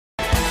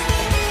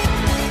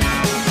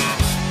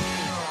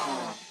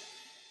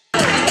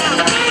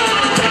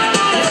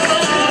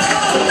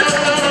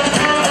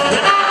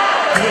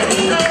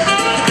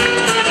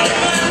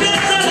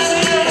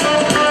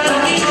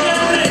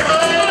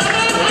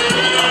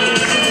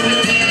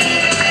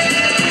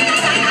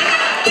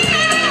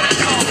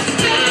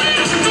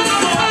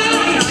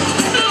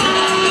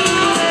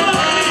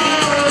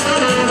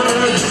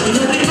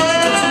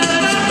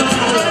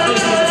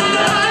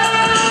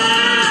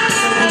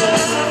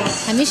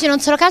Amici non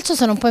solo calcio,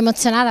 sono un po'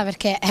 emozionata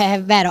perché è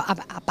vero,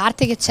 a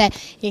parte che c'è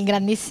il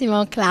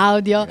grandissimo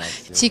Claudio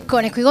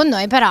Ciccone qui con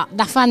noi, però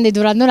da fan di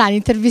Duran Duran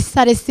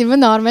intervistare Steve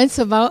Norman,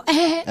 insomma,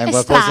 è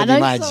qualcosa strano, di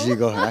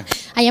magico.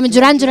 I am a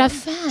Duran Duran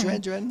fan.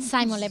 Duran.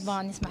 Simon Le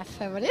Bon is my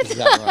favorite.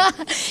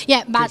 Right?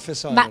 Yeah,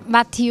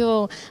 but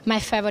you, my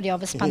favorite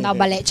of Spandau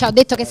Ballet. Cioè ho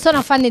detto che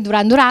sono fan di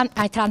Duran Duran,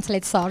 I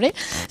translate sorry,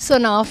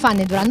 sono fan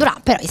di Duran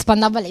Duran, però i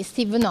Spandau Ballet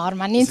Steve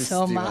Norman,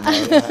 insomma.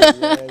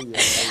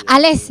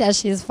 Alessia,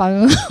 she's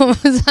fan of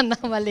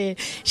Spandau Ballet,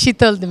 she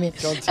told me.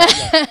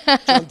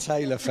 John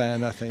Taylor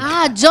fan, I think.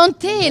 Ah, John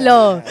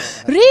Taylor,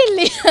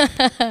 really?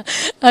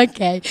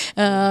 Ok,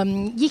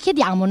 gli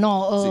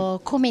chiediamo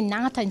come è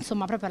nata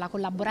insomma proprio la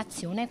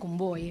collaborazione con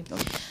voi.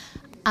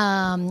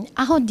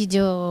 How did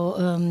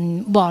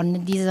you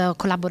born this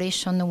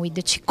collaboration with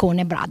the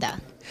Ciccone brother?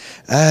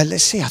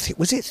 Let's see, I think,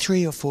 was it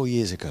 3 or 4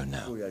 years ago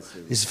now?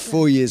 It's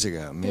 4 years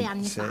ago. I mean, 3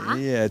 anni fa?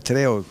 Yeah,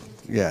 3 or...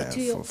 Yeah,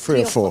 3 or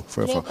 4.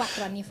 3 o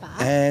 4 anni fa.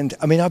 And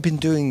I mean, I've been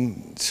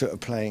doing sort of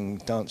playing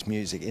dance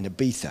music in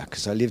Ibiza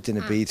because I lived in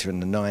Ibiza in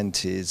the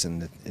 90s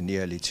and in the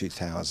early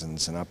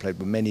 2000s, and I played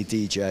with many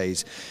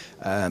DJs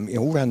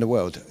all around the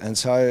world. And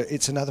so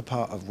it's another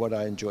part of what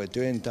I enjoy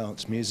doing,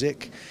 dance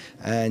music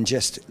and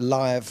just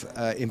live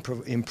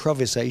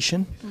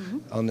improvisation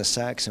on the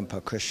sax and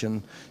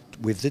percussion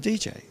with the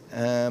DJ.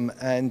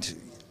 And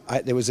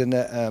there was an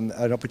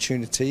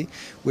opportunity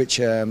which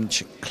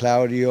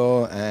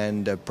Claudio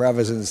and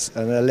brothers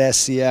and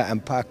Alessia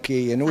and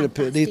Pacchi and all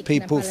these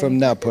people from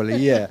Napoli,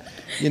 yeah,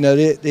 you know,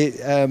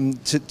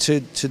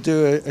 to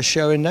do a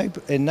show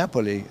in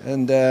Napoli,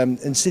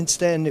 and since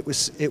then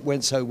it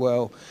went so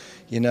well,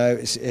 you know.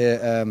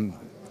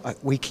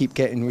 We keep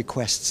getting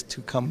requests to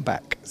come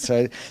back.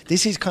 So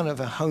this is kind of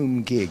a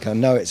home gig. I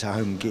know it's a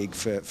home gig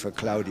for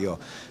Claudio,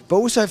 but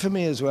also for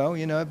me as well.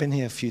 You know, I've been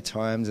here a few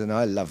times and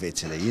I love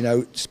Italy. You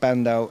know,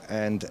 Spandau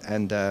and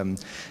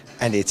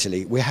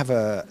Italy. We have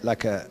a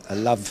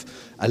love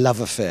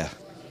affair.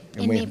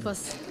 In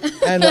Naples.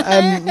 And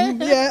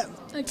yeah.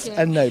 Okay.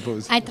 And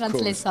Naples. I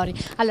translate, sorry.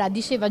 Allora,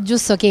 diceva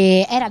giusto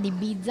che era di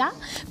Ibiza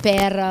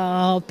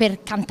per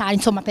cantare,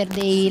 insomma, per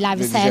dei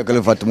live set. Dice che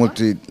l'ho fatto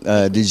molti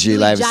DJ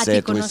live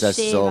set con il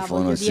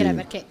sassofono, sì. Dire,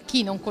 perché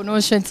chi non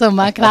conosce,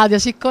 insomma, Claudio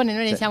Ciccone,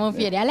 noi ne siamo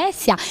fieri,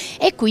 Alessia,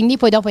 e quindi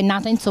poi dopo è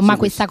nata, insomma,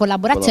 questa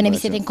collaborazione. Vi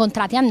siete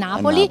incontrati a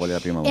Napoli, la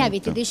prima e volta.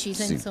 Avete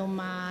deciso, Sì.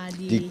 insomma,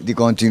 di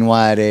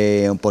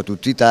continuare un po'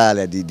 tutta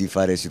Italia, di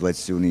fare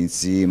situazioni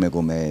insieme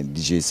come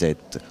DJ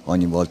set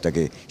ogni volta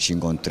che ci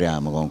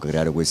incontriamo, comunque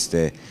creare questo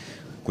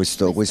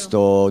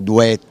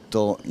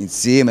duetto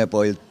insieme,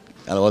 poi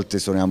a volte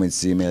suoniamo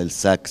insieme il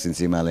sax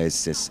insieme a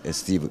Alessia e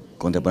Steve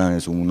contemporaneo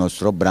su un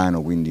nostro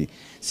brano, quindi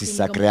si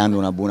sta creando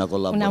una buona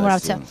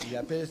collaborazione.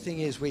 Yeah, but the thing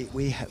is,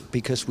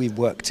 because we've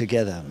worked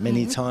together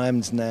many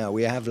times now,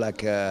 we have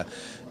like a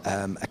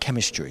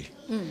chemistry,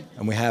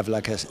 and we have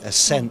like a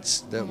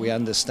sense that we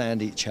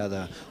understand each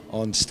other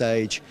on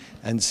stage,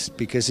 and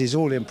because it's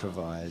all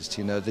improvised,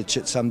 you know,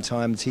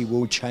 sometimes he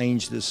will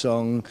change the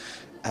song.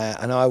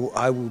 And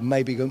I will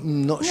maybe go,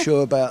 not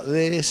sure about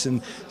this,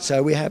 and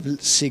so we have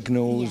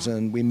signals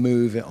and we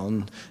move it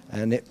on,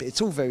 and it's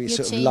all very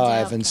sort of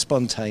live and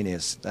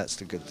spontaneous. That's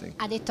the good thing.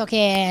 Ha detto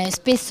che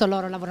spesso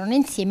loro lavorano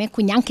insieme,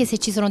 quindi anche se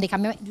ci sono dei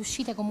cambiamenti,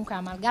 riuscite comunque a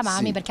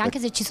amalgamarmi, sì, perché anche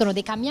se ci sono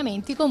dei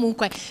cambiamenti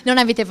comunque non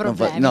avete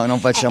problemi. Non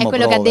facciamo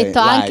prove. È quello che ha detto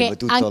live,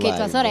 anche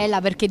tua sorella,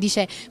 perché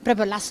dice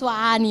proprio la sua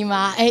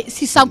anima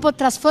si sta un po'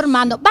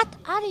 trasformando. But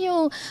are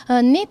you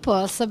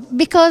Naples?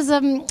 Because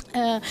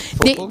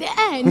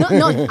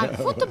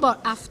football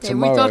after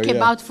Tomorrow, we talk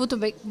about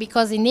football,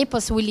 because in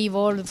Naples we live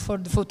all for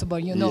the football,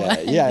 you know.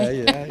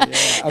 Yeah.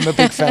 I'm a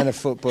big fan of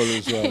football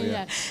as well.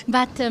 Yeah.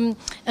 But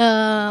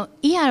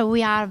here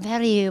we are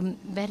very,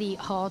 very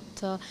hot,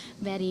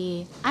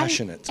 very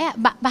passionate.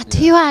 But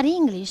you are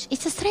English.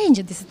 It's a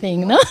strange this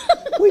thing, no?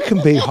 We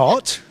can be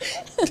hot.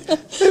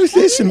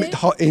 There's some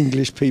hot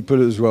English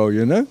people as well,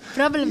 you know.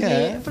 Probably.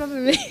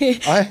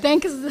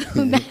 Thanks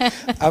to that.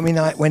 I mean,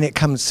 when it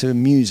comes to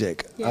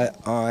music,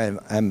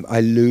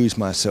 I lose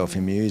myself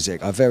in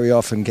music. I very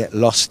often get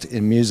lost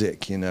in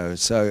music, you know.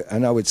 So,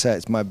 and I would say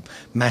it's my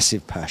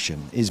massive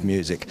passion is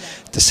music.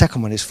 The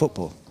second one is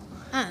football.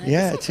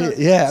 Yeah,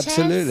 absolutely.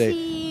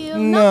 Chelsea,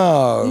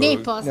 no.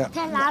 Naples. No.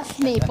 Tell us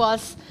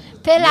Naples.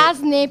 Tell us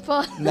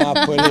Napoli.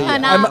 Napoli.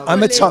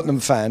 I'm a Tottenham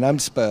fan. I'm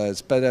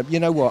Spurs, but you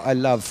know what? I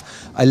love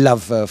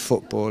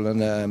football,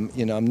 and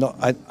you know,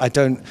 I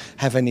don't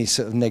have any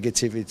sort of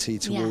negativity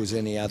towards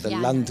any other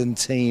London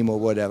team or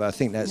whatever. I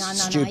think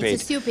that's stupid. No,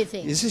 it's a stupid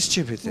thing. It's a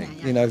stupid thing.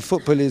 You know,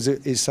 football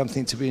is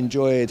something to be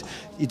enjoyed.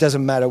 It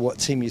doesn't matter what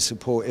team you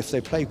support. If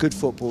they play good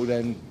football,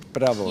 then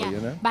bravo, you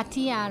know. But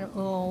here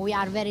we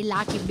are very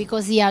lucky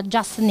because here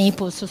just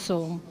Naples,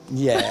 so.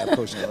 Yeah, of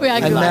course. We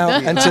are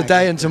and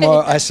today and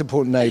tomorrow I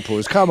support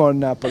Naples. Come on,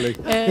 Napoli.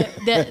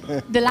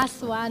 The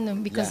last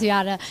one, because you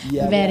are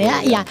very.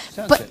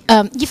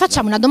 Gli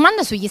facciamo una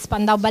domanda sugli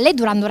Spandau Ballet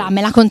Duran Duran,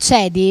 me la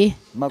concedi?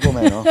 Ma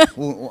come no?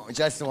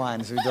 Just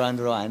once with Duran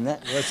Duran.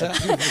 What's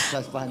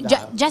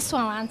that? Just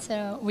one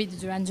answer with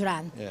Duran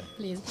Duran, Yeah.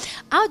 please.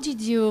 How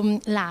did you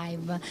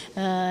live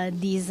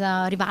this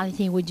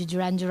rivalry with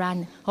Duran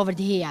Duran over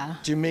the year?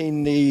 Do you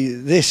mean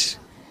this?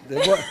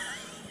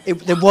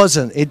 There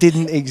wasn't. It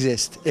didn't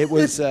exist. It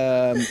was.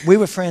 We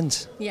were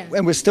friends. Yeah.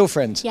 And we're still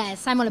friends. Yeah,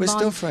 Simon We're Le Bon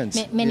still friends.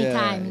 Many yeah,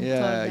 times.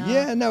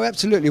 Yeah. No,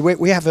 absolutely.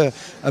 We have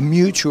a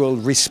mutual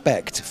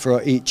respect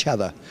for each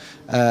other.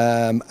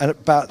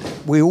 But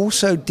we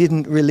also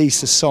didn't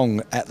release a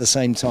song at the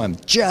same time,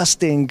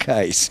 just in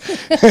case.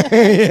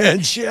 Yeah,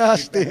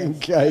 just in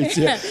case.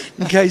 Yeah.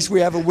 In case we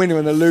have a winner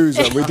and a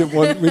loser. We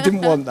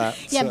didn't want that.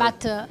 Yeah, so.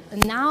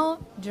 but now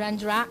Duran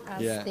Duran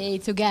stay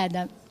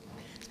together.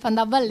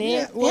 Spandau Ballet.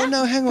 Yeah, well,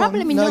 no, hang on.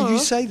 Probably No, no. you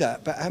say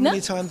that, but how No?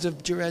 many times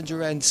have Duran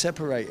Duran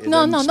separated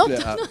No, and no, split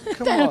not- up? no,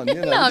 Come on, you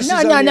know, no, this no,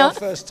 is no, only no. our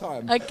first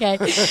time.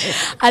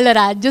 Ok,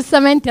 allora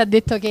giustamente ha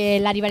detto che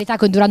la rivalità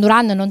con Duran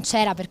Duran non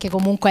c'era perché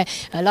comunque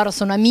loro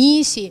sono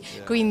amici,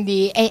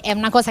 quindi è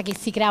una cosa che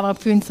si creava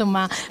più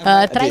insomma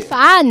tra i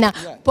fan.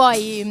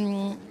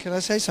 Poi Can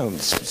I say something?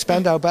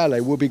 Spandau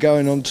Ballet will be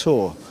going on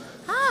tour.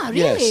 ah,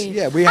 Yes, really?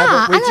 yeah, we just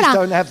allora,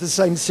 don't have the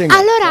same singer.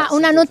 allora That's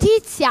una the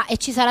notizia e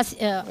ci sarà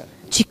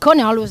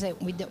Ciccone always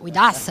with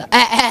us.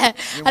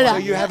 Allora, So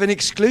you have an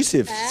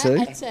exclusive,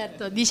 see?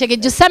 certo, dice che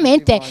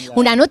giustamente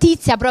una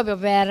notizia proprio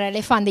per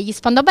le fan degli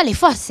Spandau Ballet,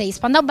 forse gli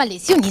Spandau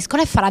Ballet si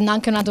uniscono e faranno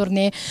anche una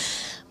tournée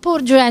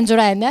per Duran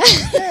Duran.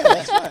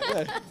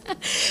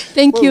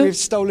 Thank Well, you. we've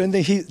stolen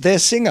their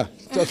singer.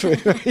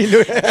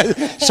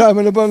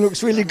 Simon Le Bon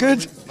looks really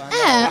good.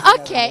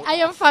 Ok,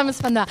 I am from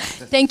Spandau.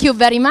 Thank you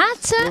very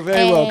much. You're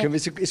very welcome.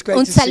 It's great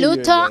Un to see you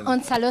saluto, again.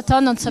 un saluto,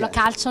 non solo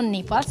calcio,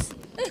 Naples.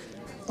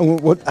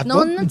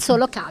 Non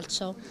Solo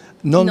calcio.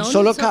 Non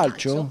solo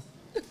calcio?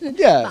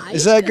 Yeah, Vai.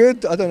 is that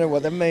good? I don't know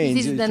what that means.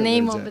 This is the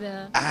name of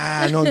the...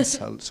 non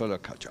solo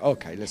calcio.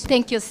 Okay, listen.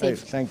 Thank you, Hey,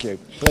 Steve. thank you.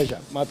 Pleasure.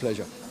 My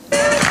pleasure.